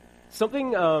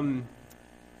Something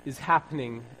is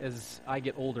happening as I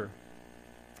get older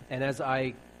and as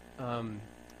I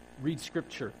read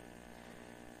Scripture.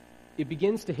 It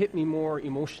begins to hit me more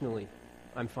emotionally,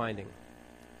 I'm finding.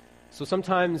 So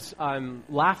sometimes I'm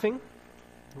laughing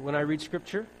when I read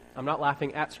Scripture. I'm not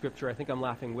laughing at Scripture. I think I'm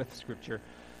laughing with Scripture.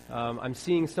 I'm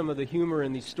seeing some of the humor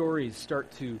in these stories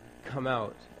start to come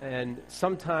out. And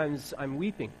sometimes I'm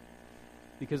weeping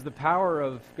because the power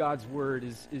of God's Word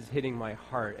is hitting my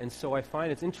heart. And so I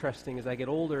find it's interesting as I get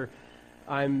older,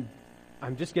 I'm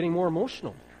just getting more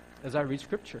emotional as I read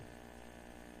Scripture.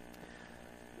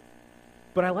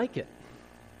 But I like it.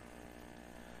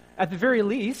 At the very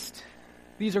least,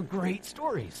 these are great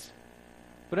stories.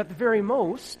 But at the very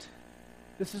most,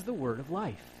 this is the Word of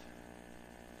life.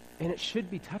 And it should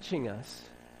be touching us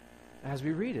as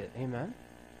we read it. Amen?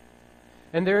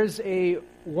 And there's a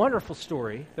wonderful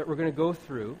story that we're going to go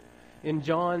through in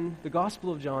John, the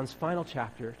Gospel of John's final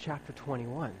chapter, chapter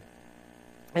 21.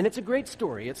 And it's a great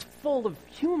story. It's full of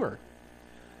humor.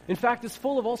 In fact, it's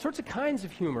full of all sorts of kinds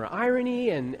of humor, irony,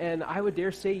 and I would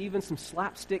dare say even some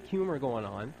slapstick humor going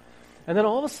on. And then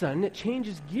all of a sudden, it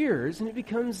changes gears and it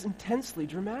becomes intensely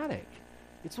dramatic.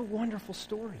 It's a wonderful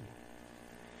story.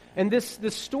 And this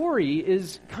story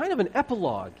is kind of an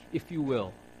epilogue, if you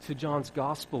will, to John's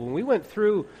Gospel. When we went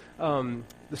through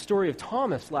the story of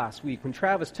Thomas last week, when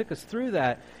Travis took us through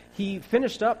that, he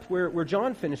finished up where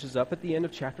John finishes up at the end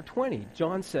of chapter 20.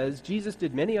 John says, Jesus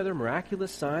did many other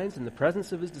miraculous signs in the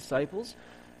presence of his disciples,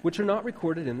 which are not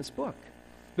recorded in this book.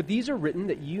 But these are written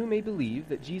that you may believe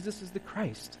that Jesus is the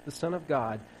Christ, the Son of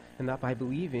God, and that by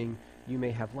believing you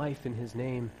may have life in his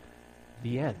name.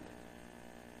 The end.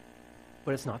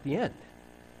 But it's not the end.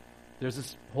 There's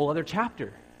this whole other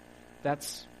chapter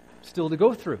that's still to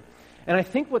go through. And I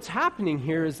think what's happening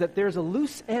here is that there's a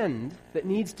loose end that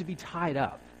needs to be tied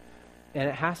up. And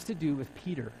it has to do with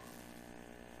Peter.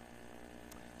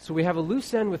 So we have a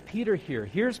loose end with Peter here.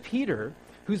 Here's Peter,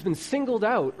 who's been singled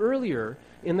out earlier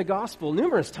in the gospel,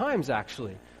 numerous times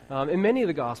actually, in many of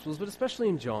the gospels, but especially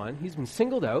in John. He's been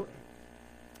singled out.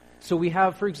 So we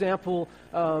have, for example,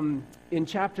 in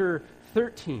chapter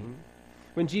 13,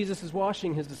 when Jesus is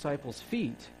washing his disciples'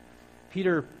 feet,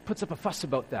 Peter puts up a fuss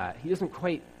about that. He doesn't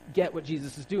quite get what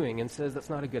Jesus is doing and says that's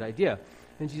not a good idea.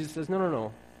 And Jesus says,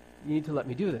 no, you need to let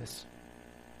me do this.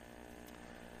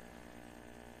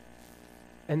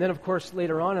 And then, of course,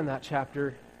 later on in that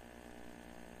chapter,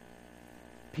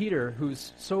 Peter,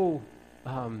 who's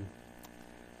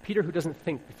Peter who doesn't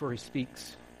think before he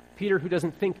speaks, Peter who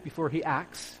doesn't think before he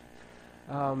acts.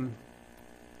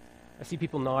 I see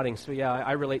people nodding, so yeah,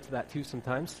 I relate to that too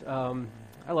sometimes.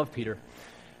 I love Peter.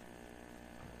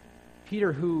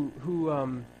 Peter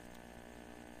who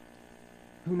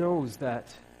knows that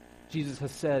Jesus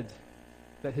has said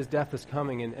that his death is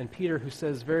coming, and Peter who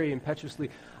says very impetuously,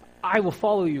 I will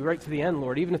follow you right to the end,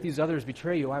 Lord. Even if these others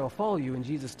betray you, I will follow you. And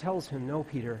Jesus tells him, no,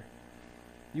 Peter,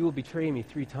 you will betray me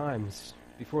 3 times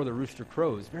before the rooster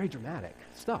crows. Very dramatic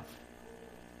stuff.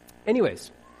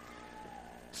 Anyways,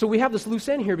 so we have this loose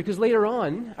end here because later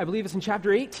on, I believe it's in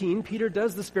chapter 18, Peter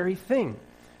does this very thing.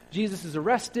 Jesus is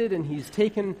arrested and he's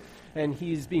taken and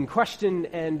he's being questioned,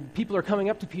 and people are coming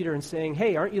up to Peter and saying,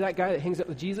 hey, aren't you that guy that hangs out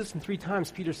with Jesus? And 3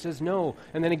 times Peter says no.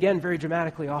 And then again, very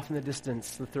dramatically off in the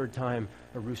distance, the 3rd time,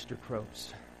 a rooster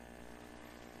crows.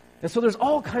 And so there's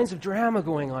all kinds of drama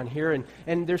going on here,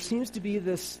 and there seems to be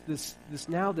this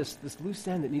loose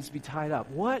end that needs to be tied up.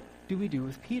 What do we do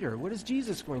with Peter? What is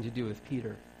Jesus going to do with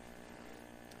Peter?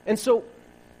 And so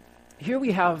here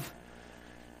we have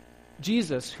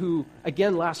Jesus, who,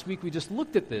 again, last week we just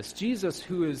looked at this. Jesus,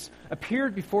 who has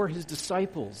appeared before his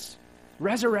disciples,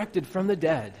 resurrected from the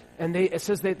dead. And it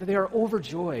says that they are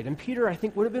overjoyed. And Peter, I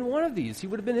think, would have been one of these. He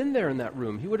would have been in there in that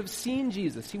room. He would have seen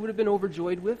Jesus. He would have been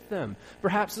overjoyed with them.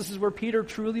 Perhaps this is where Peter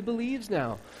truly believes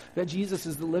now, that Jesus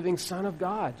is the living Son of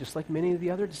God, just like many of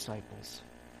the other disciples.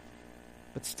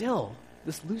 But still,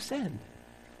 this loose end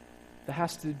that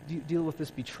has to deal with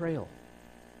this betrayal.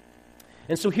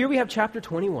 And so here we have chapter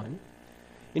 21.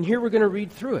 And here we're going to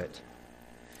read through it.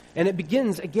 And it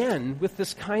begins, again, with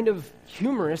this kind of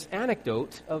humorous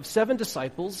anecdote of 7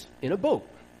 disciples in a boat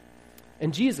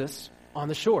and Jesus on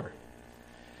the shore.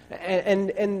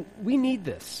 And we need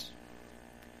this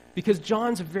because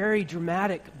John's a very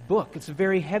dramatic book. It's a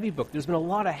very heavy book. There's been a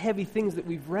lot of heavy things that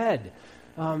we've read.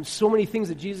 So many things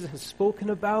that Jesus has spoken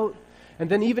about. And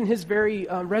then even his very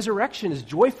resurrection, as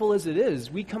joyful as it is,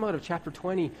 we come out of chapter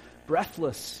 20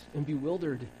 breathless and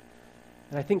bewildered.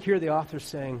 And I think here the author's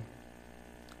saying,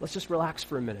 let's just relax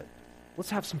for a minute. Let's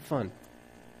have some fun.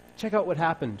 Check out what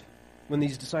happened when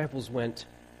these disciples went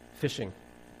fishing.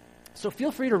 So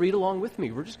feel free to read along with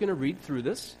me. We're just going to read through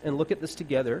this and look at this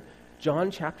together.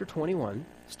 John chapter 21,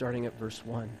 starting at verse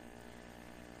 1.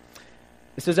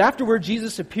 It says, "Afterward,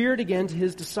 Jesus appeared again to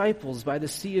his disciples by the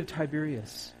Sea of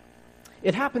Tiberias.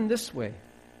 It happened this way.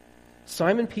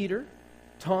 Simon Peter,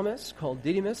 Thomas, called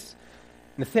Didymus,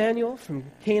 Nathanael from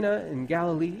Cana in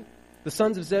Galilee, the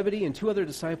sons of Zebedee, and 2 other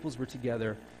disciples were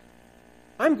together.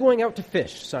 'I'm going out to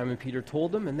fish,' Simon Peter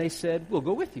told them, and they said, 'We'll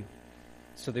go with you.'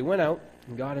 So they went out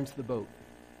and got into the boat."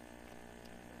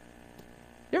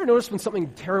 You ever notice when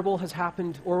something terrible has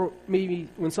happened, or maybe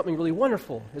when something really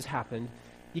wonderful has happened,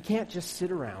 you can't just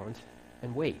sit around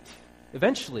and wait.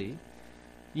 Eventually,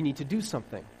 you need to do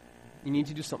something. You need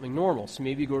to do something normal. So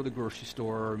maybe you go to the grocery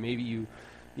store, or maybe you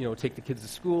take the kids to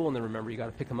school, and then remember you got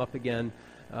to pick them up again.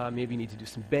 Maybe you need to do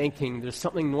some banking. There's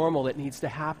something normal that needs to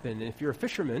happen. And if you're a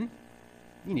fisherman,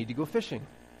 you need to go fishing,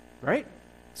 right?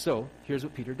 So here's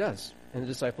what Peter does. And the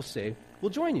disciples say, "We'll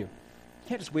join you." You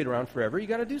can't just wait around forever. You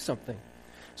got to do something.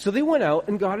 So they went out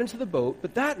and got into the boat,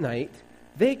 but that night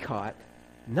they caught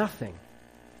nothing.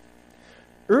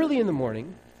 Early in the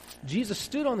morning, Jesus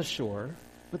stood on the shore,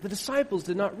 but the disciples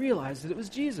did not realize that it was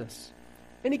Jesus.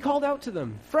 And he called out to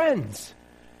them, "Friends,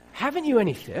 haven't you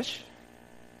any fish?"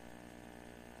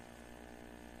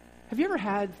 Have you ever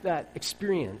had that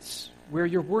experience where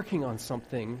you're working on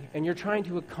something and you're trying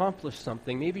to accomplish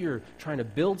something? Maybe you're trying to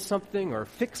build something or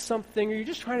fix something, or you're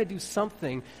just trying to do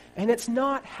something, and it's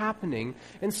not happening,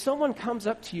 and someone comes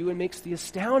up to you and makes the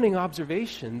astounding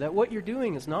observation that what you're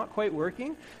doing is not quite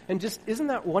working, and just isn't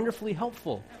that wonderfully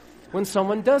helpful when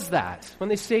someone does that? When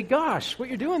they say, "Gosh, what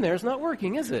you're doing there is not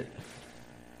working, is it?"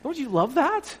 Don't you love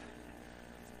that?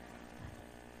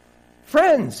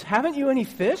 "Friends, haven't you any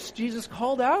fish?" Jesus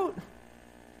called out.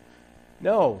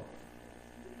 "No,"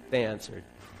 they answered.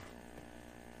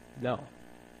 "No."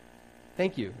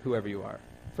 Thank you, whoever you are,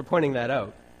 for pointing that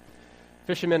out.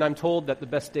 Fishermen, I'm told that the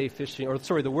worst day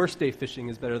fishing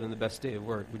is better than the best day of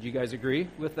work. Would you guys agree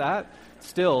with that?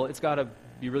 Still, it's got to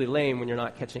be really lame when you're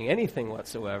not catching anything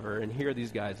whatsoever, and here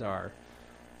these guys are.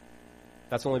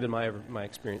 That's only been my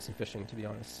experience in fishing, to be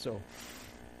honest. So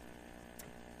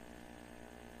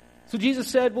Jesus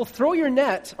said, "Well, throw your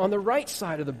net on the right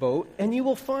side of the boat, and you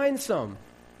will find some."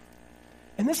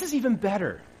 And this is even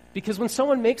better, because when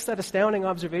someone makes that astounding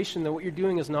observation that what you're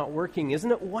doing is not working,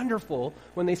 isn't it wonderful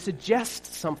when they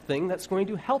suggest something that's going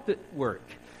to help it work?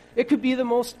 It could be the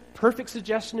most perfect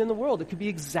suggestion in the world. It could be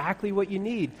exactly what you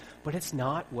need, but it's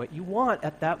not what you want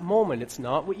at that moment. It's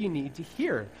not what you need to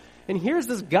hear. And here's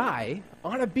this guy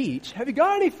on a beach. "Have you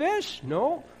got any fish?"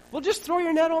 "No." "Well, just throw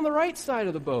your net on the right side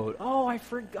of the boat." "Oh, I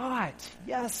forgot.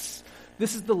 Yes,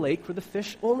 this is the lake where the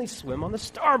fish only swim on the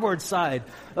starboard side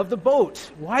of the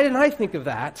boat. Why didn't I think of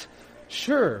that?"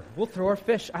 "Sure, we'll throw our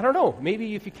fish." I don't know.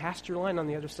 Maybe if you cast your line on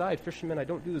the other side. Fishermen, I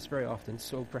don't do this very often,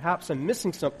 so perhaps I'm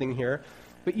missing something here.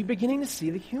 But you're beginning to see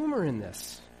the humor in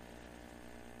this.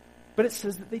 But it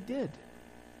says that they did.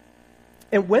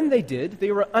 And when they did,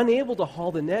 they were unable to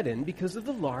haul the net in because of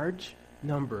the large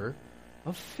number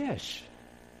of fish.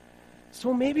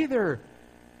 So maybe they're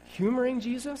humoring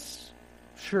Jesus.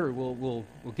 "Sure, we'll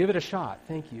give it a shot.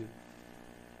 Thank you."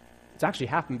 It's actually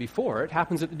happened before. It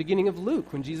happens at the beginning of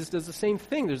Luke when Jesus does the same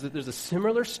thing. There's a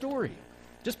similar story.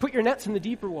 "Just put your nets in the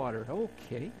deeper water."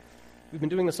 "Okay. We've been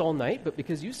doing this all night, but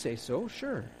because you say so,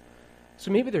 sure."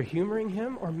 So maybe they're humoring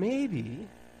him, or maybe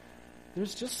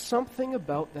there's just something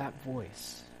about that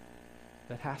voice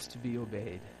that has to be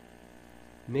obeyed.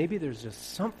 Maybe there's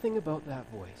just something about that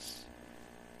voice,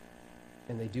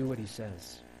 and they do what he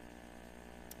says.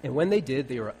 And when they did,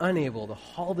 they were unable to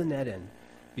haul the net in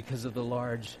because of the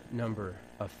large number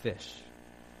of fish.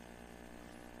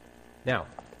 Now,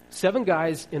 7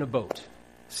 guys in a boat.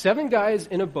 7 guys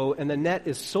in a boat, and the net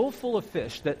is so full of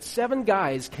fish that 7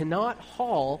 guys cannot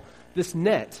haul this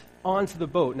net onto the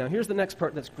boat. Now, here's the next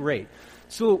part that's great.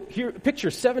 So here, picture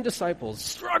 7 disciples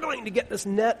struggling to get this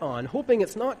net on, hoping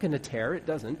it's not going to tear. It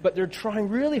doesn't, but they're trying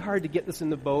really hard to get this in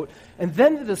the boat. And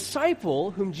then the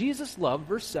disciple, whom Jesus loved,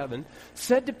 verse 7,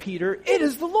 said to Peter, "It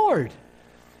is the Lord."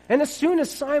 And as soon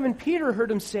as Simon Peter heard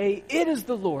him say, "It is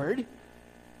the Lord,"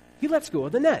 he lets go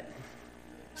of the net.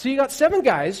 So you got 7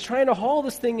 guys trying to haul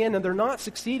this thing in, and they're not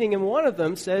succeeding, and one of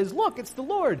them says, "Look, it's the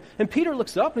Lord." And Peter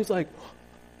looks up, and he's like,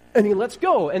 and he lets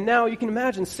go. And now you can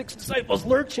imagine 6 disciples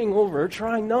lurching over,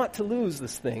 trying not to lose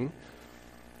this thing.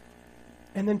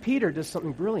 And then Peter does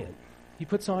something brilliant. He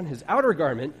puts on his outer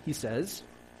garment, he says,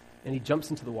 and he jumps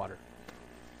into the water.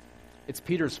 It's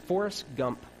Peter's Forrest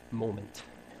Gump moment.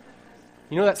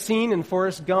 You know that scene in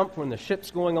Forrest Gump when the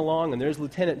ship's going along and there's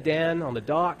Lieutenant Dan on the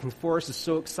dock and Forrest is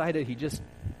so excited he just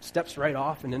steps right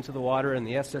off and into the water and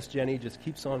the SS Jenny just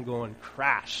keeps on going.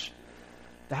 Crash.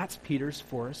 That's Peter's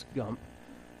Forrest Gump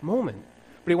moment.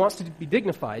 But he wants to be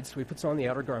dignified, so he puts on the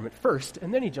outer garment first,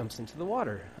 and then he jumps into the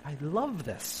water. I love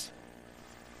this.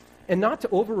 And not to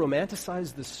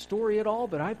over-romanticize the story at all,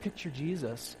 but I picture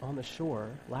Jesus on the shore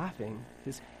laughing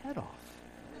his head off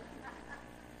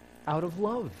out of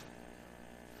love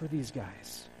for these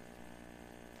guys.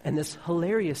 And this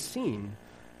hilarious scene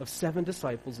of 7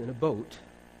 disciples in a boat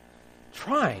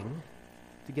trying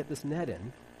to get this net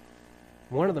in,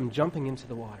 one of them jumping into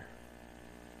the water.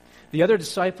 The other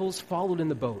disciples followed in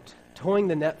the boat, towing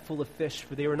the net full of fish,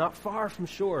 for they were not far from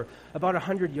shore, about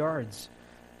 100 yards.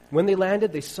 When they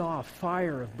landed, they saw a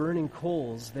fire of burning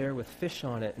coals there with fish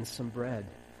on it and some bread.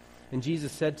 And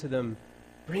Jesus said to them,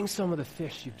 "Bring some of the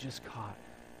fish you've just caught."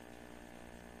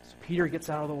 So Peter gets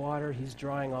out of the water. He's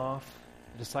drying off.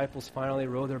 The disciples finally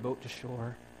row their boat to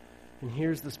shore. And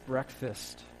here's this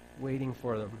breakfast waiting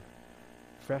for them.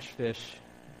 Fresh fish.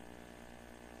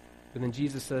 But then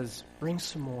Jesus says, "Bring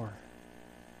some more."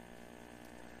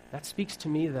 That speaks to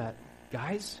me that,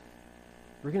 guys,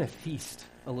 we're going to feast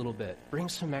a little bit. Bring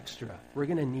some extra. We're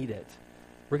going to need it.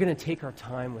 We're going to take our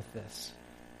time with this.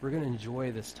 We're going to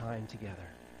enjoy this time together.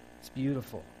 It's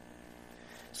beautiful.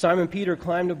 Simon Peter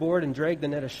climbed aboard and dragged the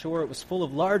net ashore. It was full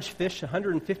of large fish,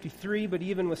 153, but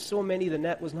even with so many, the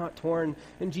net was not torn.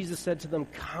 And Jesus said to them,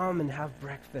 "Come and have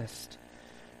breakfast."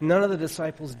 None of the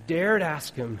disciples dared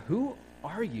ask him, "Who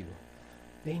are you?"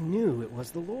 They knew it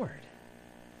was the Lord.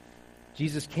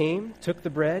 Jesus came, took the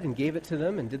bread, and gave it to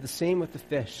them, and did the same with the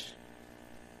fish.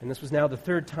 And this was now the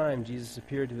 3rd time Jesus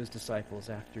appeared to his disciples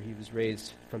after he was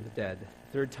raised from the dead.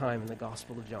 3rd time in the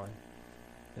Gospel of John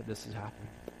that this has happened,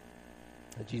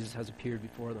 that Jesus has appeared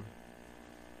before them.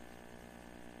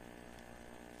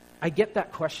 I get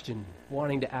that question,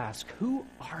 wanting to ask, who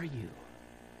are you?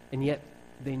 And yet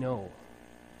they know.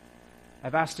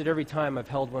 I've asked it every time I've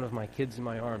held one of my kids in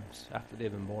my arms after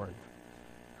they've been born.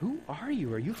 Who are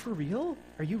you? Are you for real?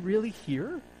 Are you really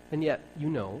here? And yet, you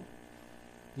know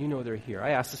they're here. I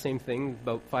asked the same thing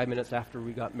about 5 minutes after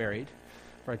we got married,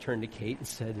 where I turned to Kate and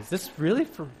said, "Is this really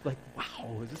for,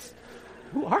 wow,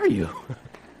 who are you?"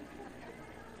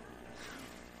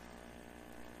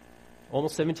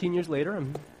 Almost 17 years later,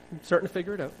 I'm starting to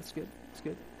figure it out. It's good. It's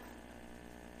good.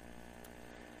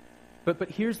 But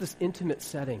here's this intimate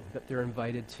setting that they're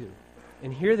invited to.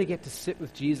 And here they get to sit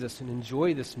with Jesus and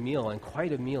enjoy this meal, and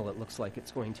quite a meal it looks like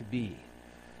it's going to be.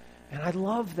 And I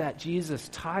love that Jesus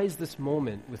ties this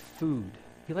moment with food.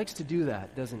 He likes to do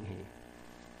that, doesn't he?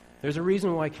 There's a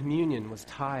reason why communion was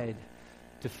tied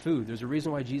to food. There's a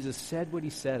reason why Jesus said what he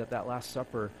said at that Last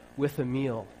Supper with a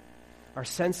meal. Our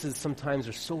senses sometimes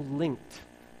are so linked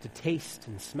to taste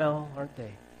and smell, aren't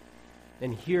they?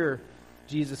 And here,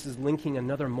 Jesus is linking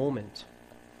another moment.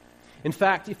 In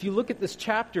fact, if you look at this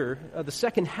chapter, the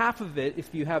second half of it,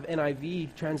 if you have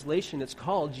NIV translation, it's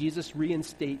called Jesus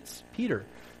Reinstates Peter.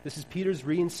 This is Peter's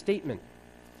reinstatement,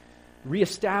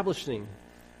 reestablishing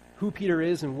who Peter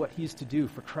is and what he's to do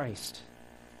for Christ.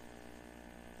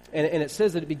 And it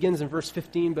says that it begins in verse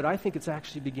 15, but I think it's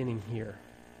actually beginning here.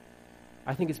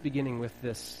 I think it's beginning with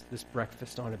this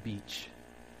breakfast on a beach.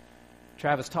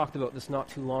 Travis talked about this not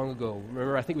too long ago.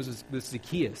 Remember, I think it was with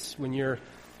Zacchaeus. When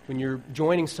you're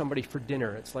joining somebody for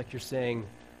dinner, it's like you're saying,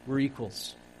 we're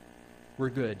equals. We're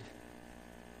good.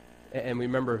 And we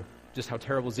remember just how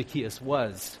terrible Zacchaeus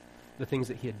was, the things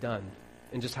that he had done,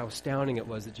 and just how astounding it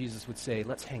was that Jesus would say,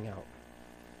 let's hang out.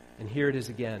 And here it is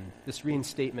again. This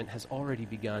reinstatement has already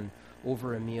begun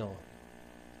over a meal.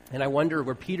 And I wonder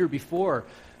where Peter, before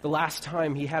the last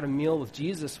time he had a meal with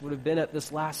Jesus, would have been at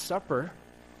this Last Supper,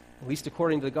 at least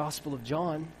according to the Gospel of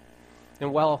John.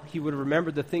 And while he would have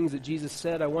remembered the things that Jesus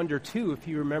said, I wonder too if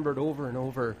he remembered over and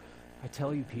over, I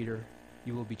tell you, Peter,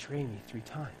 you will betray me 3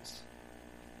 times.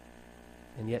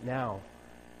 And yet now,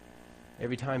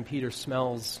 every time Peter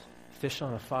smells fish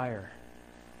on a fire,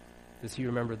 does he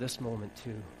remember this moment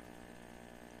too?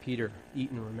 Peter, eat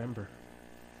and remember.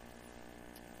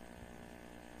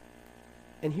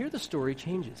 And here the story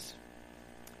changes.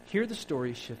 Here the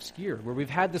story shifts gear, where we've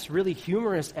had this really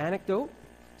humorous anecdote,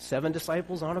 7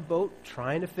 disciples on a boat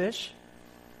trying to fish,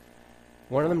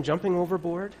 one of them jumping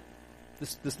overboard,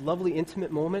 this lovely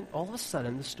intimate moment. All of a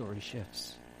sudden the story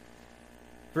shifts.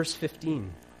 Verse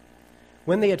 15.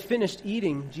 When they had finished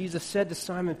eating, Jesus said to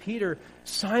Simon Peter,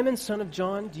 "Simon, son of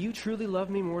John, do you truly love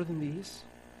me more than these?"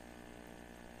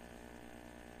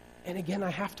 And again, I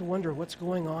have to wonder what's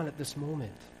going on at this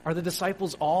moment. Are the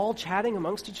disciples all chatting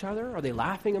amongst each other? Are they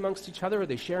laughing amongst each other? Are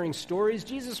they sharing stories?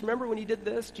 Jesus, remember when he did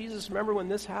this? Jesus, remember when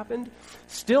this happened?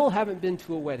 Still haven't been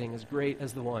to a wedding as great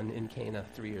as the one in Cana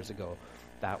 3 years ago.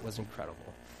 That was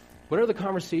incredible. What are the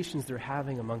conversations they're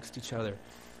having amongst each other?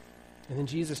 And then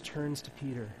Jesus turns to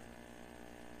Peter.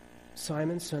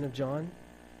 Simon, son of John,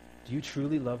 do you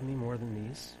truly love me more than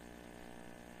these?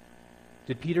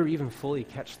 Did Peter even fully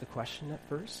catch the question at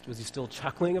first? Was he still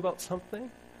chuckling about something?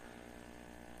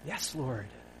 Yes, Lord,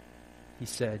 he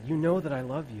said. You know that I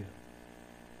love you.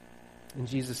 And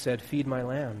Jesus said, feed my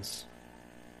lambs.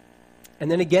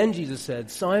 And then again Jesus said,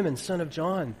 Simon, son of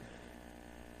John,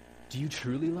 do you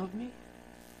truly love me?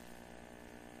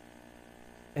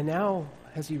 And now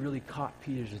has he really caught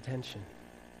Peter's attention?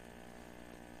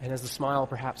 And as the smile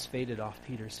perhaps faded off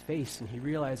Peter's face, and he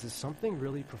realizes something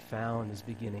really profound is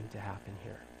beginning to happen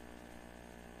here.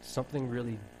 Something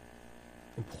really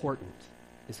important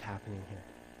is happening here.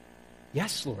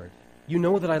 Yes, Lord, you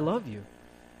know that I love you.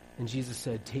 And Jesus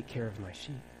said, take care of my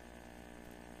sheep.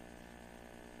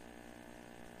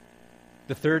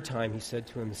 The third time he said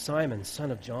to him, Simon,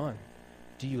 son of John,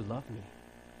 do you love me?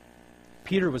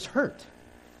 Peter was hurt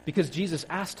because Jesus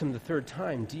asked him the third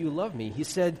time, do you love me? He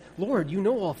said, Lord, you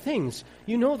know all things.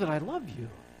 You know that I love you.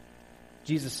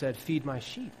 Jesus said, feed my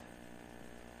sheep.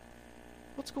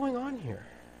 What's going on here?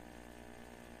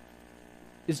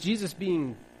 Is Jesus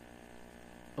being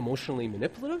emotionally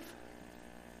manipulative?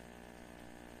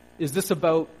 Is this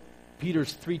about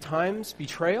Peter's 3 times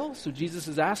betrayal? So Jesus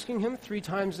is asking him 3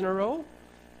 times in a row?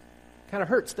 Kind of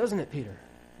hurts, doesn't it, Peter?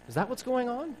 Is that what's going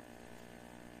on?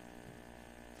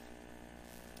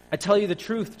 I tell you the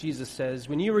truth, Jesus says.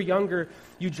 When you were younger,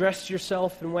 you dressed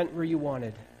yourself and went where you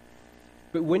wanted.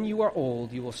 But when you are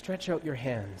old, you will stretch out your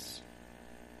hands,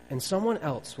 and someone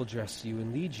else will dress you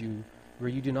and lead you where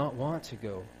you do not want to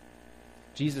go.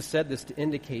 Jesus said this to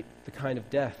indicate the kind of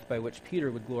death by which Peter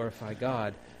would glorify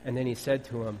God. And then he said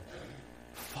to him,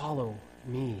 follow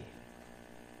me.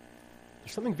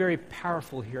 There's something very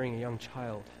powerful hearing a young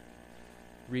child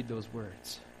read those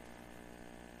words.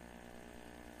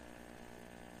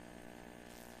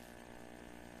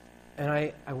 And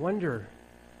I wonder,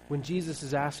 when Jesus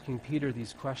is asking Peter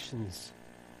these questions,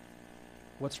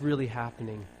 what's really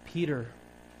happening? Peter,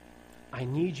 I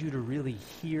need you to really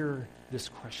hear this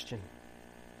question.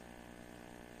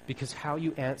 Because how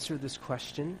you answer this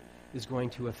question is going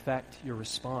to affect your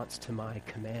response to my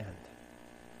command.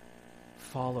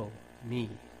 Follow me.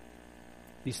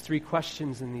 These 3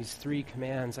 questions and these 3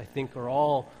 commands, I think, are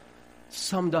all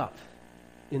summed up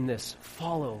in this,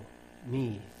 follow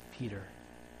me, Peter.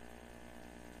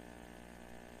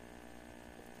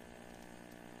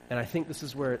 And I think this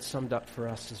is where it's summed up for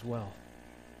us as well.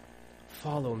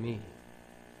 Follow me.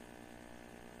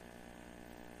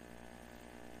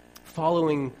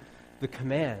 Following the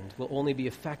command will only be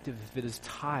effective if it is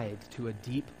tied to a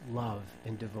deep love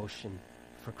and devotion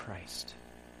for Christ.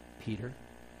 Peter,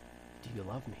 do you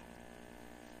love me?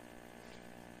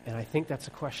 And I think that's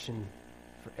a question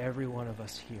for every one of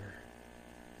us here.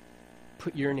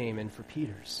 Put your name in for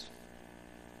Peter's.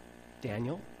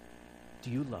 Daniel,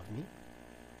 do you love me?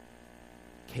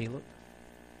 Caleb,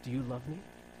 do you love me?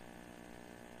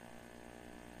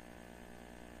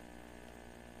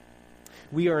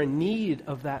 We are in need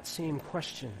of that same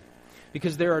question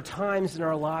because there are times in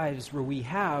our lives where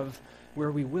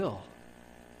we will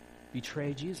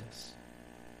betray Jesus.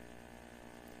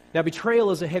 Now,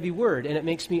 betrayal is a heavy word, and it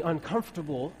makes me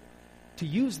uncomfortable to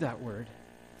use that word.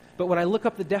 But when I look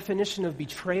up the definition of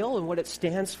betrayal and what it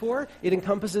stands for, it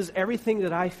encompasses everything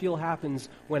that I feel happens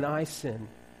when I sin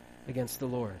against the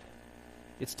Lord.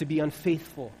 It's to be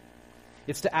unfaithful.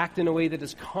 It's to act in a way that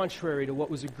is contrary to what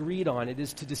was agreed on. It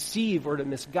is to deceive or to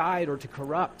misguide or to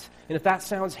corrupt. And if that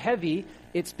sounds heavy,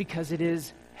 it's because it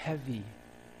is heavy.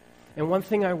 And one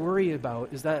thing I worry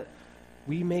about is that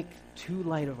we make too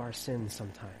light of our sins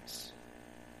sometimes.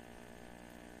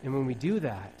 And when we do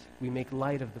that, we make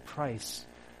light of the price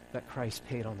that Christ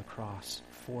paid on the cross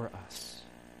for us.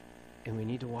 And we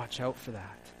need to watch out for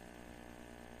that.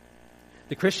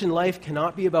 The Christian life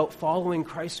cannot be about following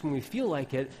Christ when we feel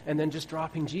like it and then just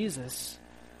dropping Jesus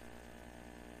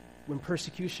when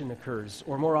persecution occurs,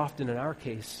 or more often in our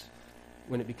case,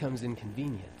 when it becomes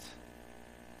inconvenient.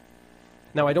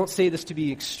 Now, I don't say this to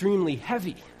be extremely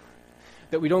heavy,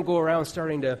 that we don't go around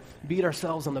starting to beat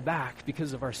ourselves on the back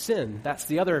because of our sin. That's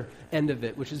the other end of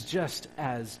it, which is just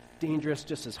as dangerous,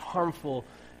 just as harmful,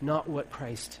 not what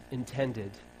Christ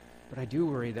intended. But I do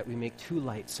worry that we make too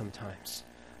light sometimes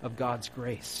of God's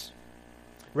grace.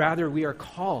 Rather, we are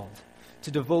called to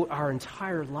devote our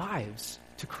entire lives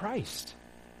to Christ.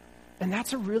 And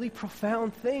that's a really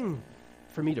profound thing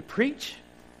for me to preach.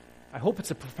 I hope it's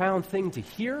a profound thing to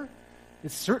hear.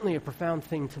 It's certainly a profound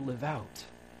thing to live out.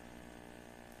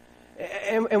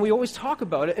 And we always talk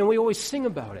about it, and we always sing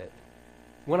about it.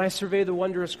 When I survey the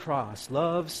wondrous cross,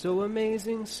 love so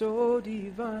amazing, so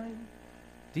divine,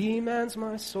 demands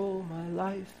my soul, my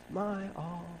life, my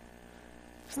all.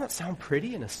 Doesn't that sound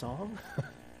pretty in a song?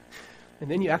 And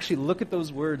then you actually look at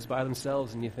those words by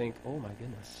themselves and you think, oh my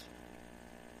goodness.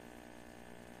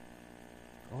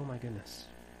 Oh my goodness.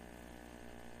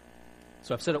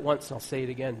 So I've said it once, and I'll say it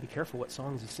again. Be careful what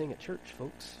songs you sing at church,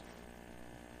 folks.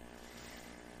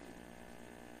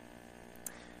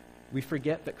 We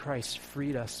forget that Christ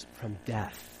freed us from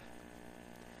death.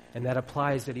 And that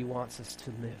applies that he wants us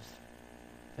to live.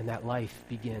 And that life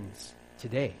begins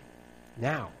today,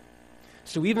 now.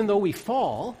 So even though we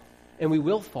fall, and we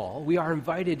will fall, we are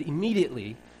invited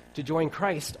immediately to join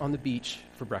Christ on the beach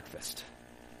for breakfast.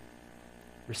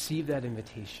 Receive that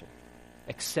invitation.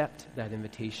 Accept that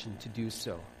invitation to do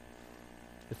so.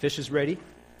 The fish is ready,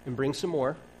 and bring some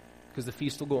more, because the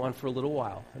feast will go on for a little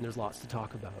while, and there's lots to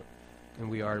talk about. And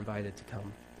we are invited to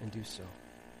come and do so.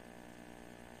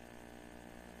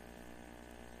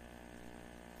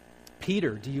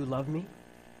 Peter, do you love me?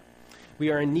 We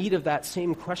are in need of that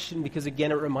same question because,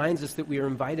 again, it reminds us that we are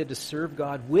invited to serve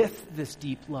God with this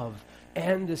deep love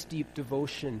and this deep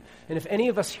devotion. And if any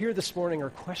of us here this morning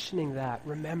are questioning that,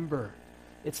 remember,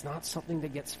 it's not something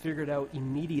that gets figured out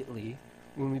immediately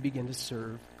when we begin to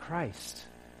serve Christ.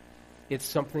 It's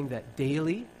something that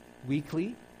daily,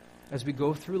 weekly, as we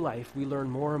go through life, we learn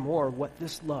more and more what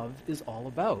this love is all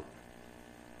about.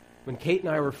 When Kate and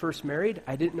I were first married,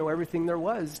 I didn't know everything there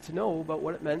was to know about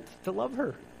what it meant to love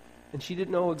her. And she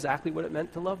didn't know exactly what it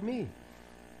meant to love me.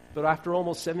 But after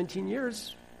almost 17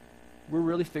 years, we're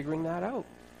really figuring that out.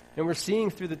 And we're seeing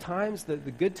through the times, the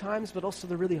good times, but also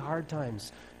the really hard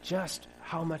times, just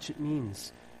how much it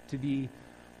means to be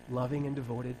loving and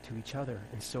devoted to each other.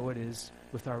 And so it is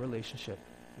with our relationship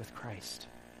with Christ.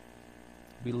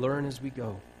 We learn as we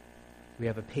go. We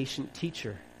have a patient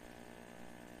teacher.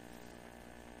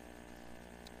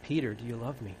 Peter, do you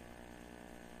love me?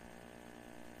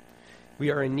 We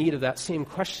are in need of that same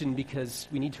question because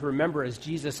we need to remember as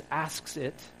Jesus asks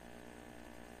it,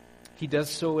 he does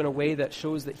so in a way that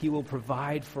shows that he will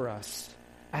provide for us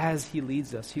as he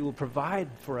leads us. He will provide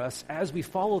for us as we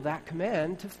follow that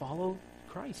command to follow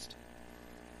Christ.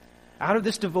 Out of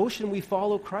this devotion, we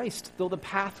follow Christ. Though the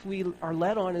path we are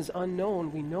led on is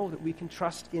unknown, we know that we can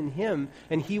trust in him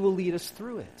and he will lead us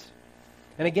through it.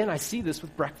 And again, I see this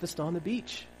with breakfast on the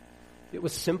beach. It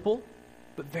was simple,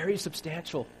 but very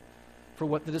substantial for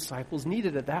what the disciples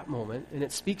needed at that moment. And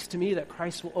it speaks to me that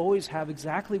Christ will always have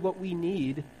exactly what we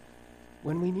need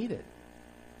when we need it.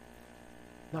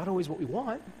 Not always what we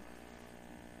want.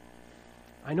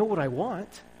 I know what I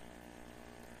want.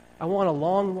 I want a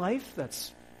long life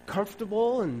that's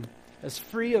comfortable and as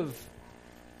free of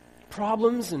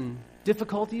problems and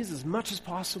difficulties as much as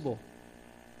possible.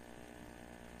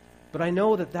 But I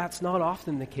know that that's not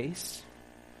often the case.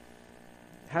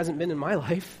 It hasn't been in my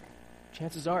life.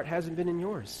 Chances are it hasn't been in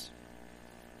yours.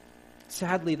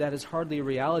 Sadly, that is hardly a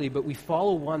reality, but we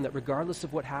follow one that regardless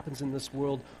of what happens in this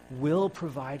world will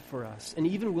provide for us, and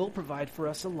even will provide for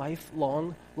us a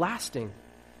lifelong lasting.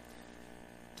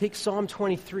 Take Psalm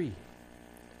 23,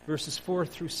 verses 4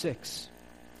 through 6.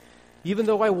 Even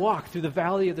though I walk through the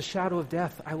valley of the shadow of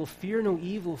death, I will fear no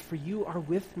evil, for you are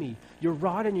with me. Your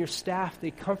rod and your staff,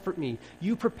 they comfort me.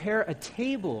 You prepare a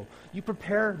table. You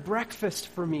prepare breakfast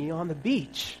for me on the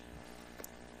beach.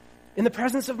 In the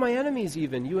presence of my enemies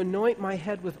even, you anoint my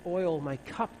head with oil. My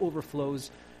cup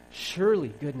overflows.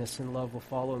 Surely goodness and love will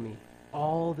follow me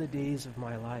all the days of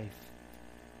my life.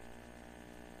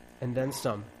 And then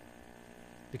some,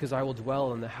 because I will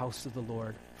dwell in the house of the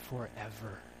Lord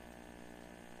forever.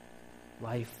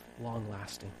 Life long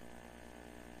lasting.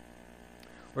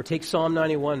 Or take Psalm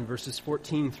 91, verses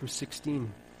 14 through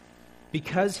 16.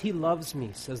 Because he loves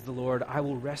me, says the Lord, I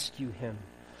will rescue him.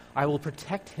 I will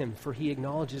protect him, for he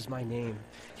acknowledges my name.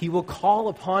 He will call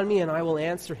upon me, and I will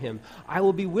answer him. I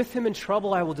will be with him in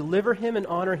trouble. I will deliver him and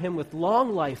honor him with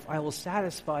long life. I will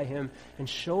satisfy him and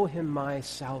show him my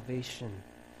salvation.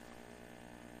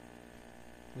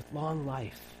 With long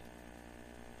life.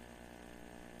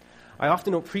 I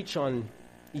often don't preach on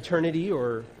eternity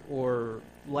or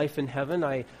life in heaven.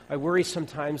 I worry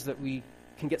sometimes that we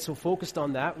can get so focused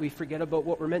on that, we forget about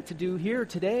what we're meant to do here,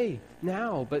 today,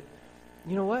 now. But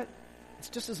you know what? It's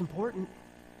just as important.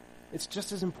 It's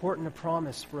just as important a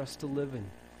promise for us to live in,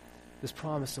 this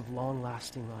promise of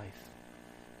long-lasting life.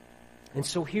 And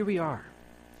so here we are,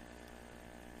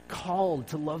 called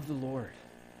to love the Lord,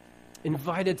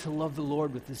 invited to love the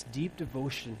Lord with this deep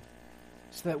devotion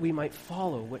so that we might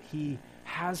follow what he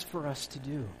has for us to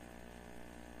do.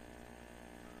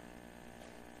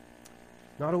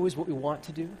 Not always what we want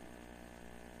to do,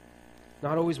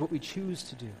 not always what we choose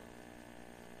to do,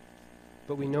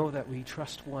 but we know that we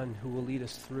trust one who will lead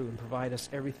us through and provide us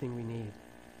everything we need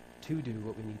to do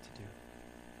what we need to do.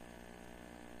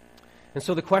 And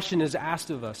so the question is asked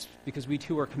of us, because we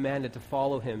too are commanded to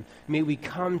follow him. May we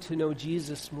come to know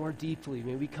Jesus more deeply.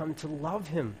 May we come to love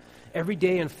him every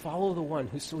day and follow the one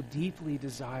who so deeply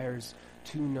desires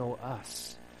to know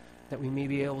us, that we might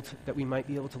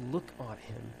be able to look on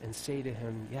him and say to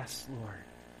him, yes, Lord,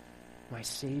 my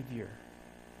Savior,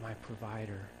 my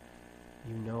provider,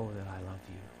 you know that I love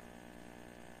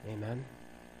you. Amen?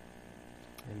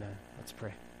 Amen. Let's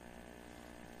pray.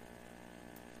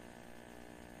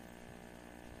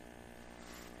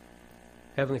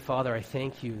 Heavenly Father, I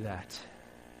thank you that,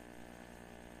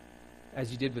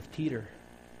 as you did with Peter,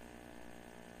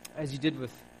 as you did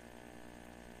with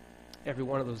every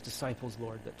one of those disciples,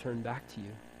 Lord, that turned back to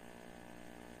you,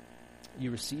 you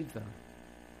receive them.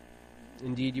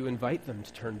 Indeed, you invite them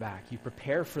to turn back. You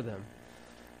prepare for them,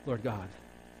 Lord God,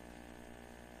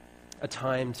 a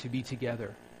time to be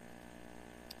together,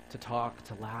 to talk,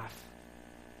 to laugh,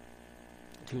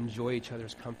 to enjoy each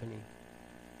other's company,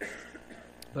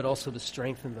 but also to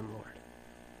strengthen them, Lord,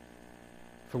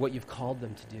 for what you've called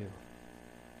them to do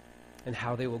and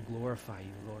how they will glorify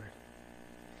you, Lord.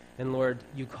 And Lord,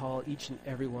 you call each and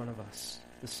every one of us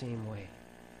the same way,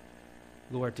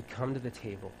 Lord, to come to the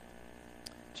table,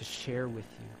 to share with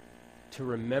you, to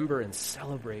remember and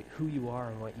celebrate who you are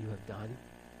and what you have done.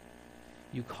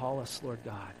 You call us, Lord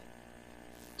God,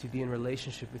 to be in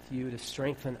relationship with you, to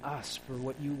strengthen us for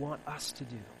what you want us to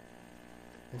do.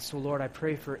 And so, Lord, I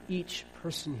pray for each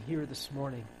person here this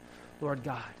morning, Lord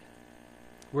God,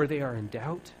 where they are in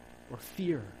doubt or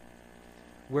fear,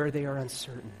 where they are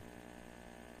uncertain,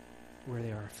 where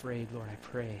they are afraid, Lord, I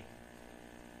pray,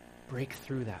 break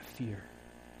through that fear,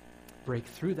 break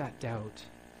through that doubt.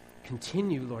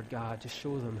 Continue, Lord God, to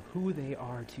show them who they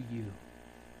are to you,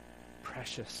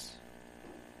 precious,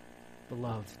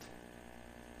 beloved,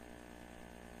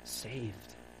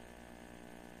 saved,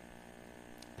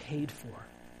 paid for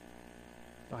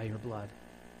by your blood.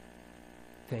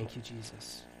 Thank you,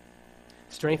 Jesus.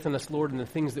 Strengthen us, Lord, in the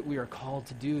things that we are called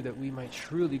to do, that we might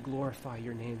truly glorify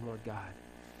your name, Lord God,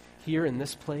 here in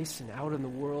this place and out in the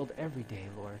world every day,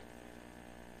 Lord.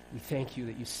 We thank you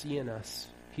that you see in us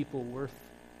people worth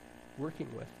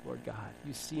working with, Lord God.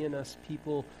 You see in us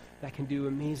people that can do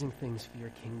amazing things for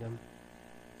your kingdom,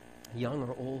 young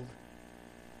or old,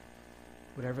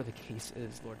 whatever the case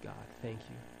is, Lord God. Thank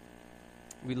you.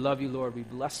 We love you, Lord. We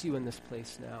bless you in this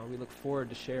place now. We look forward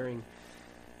to sharing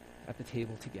at the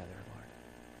table together, Lord.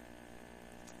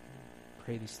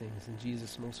 Pray these things in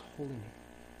Jesus' most holy name.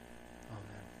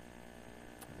 Amen.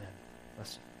 Amen.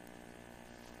 Bless you.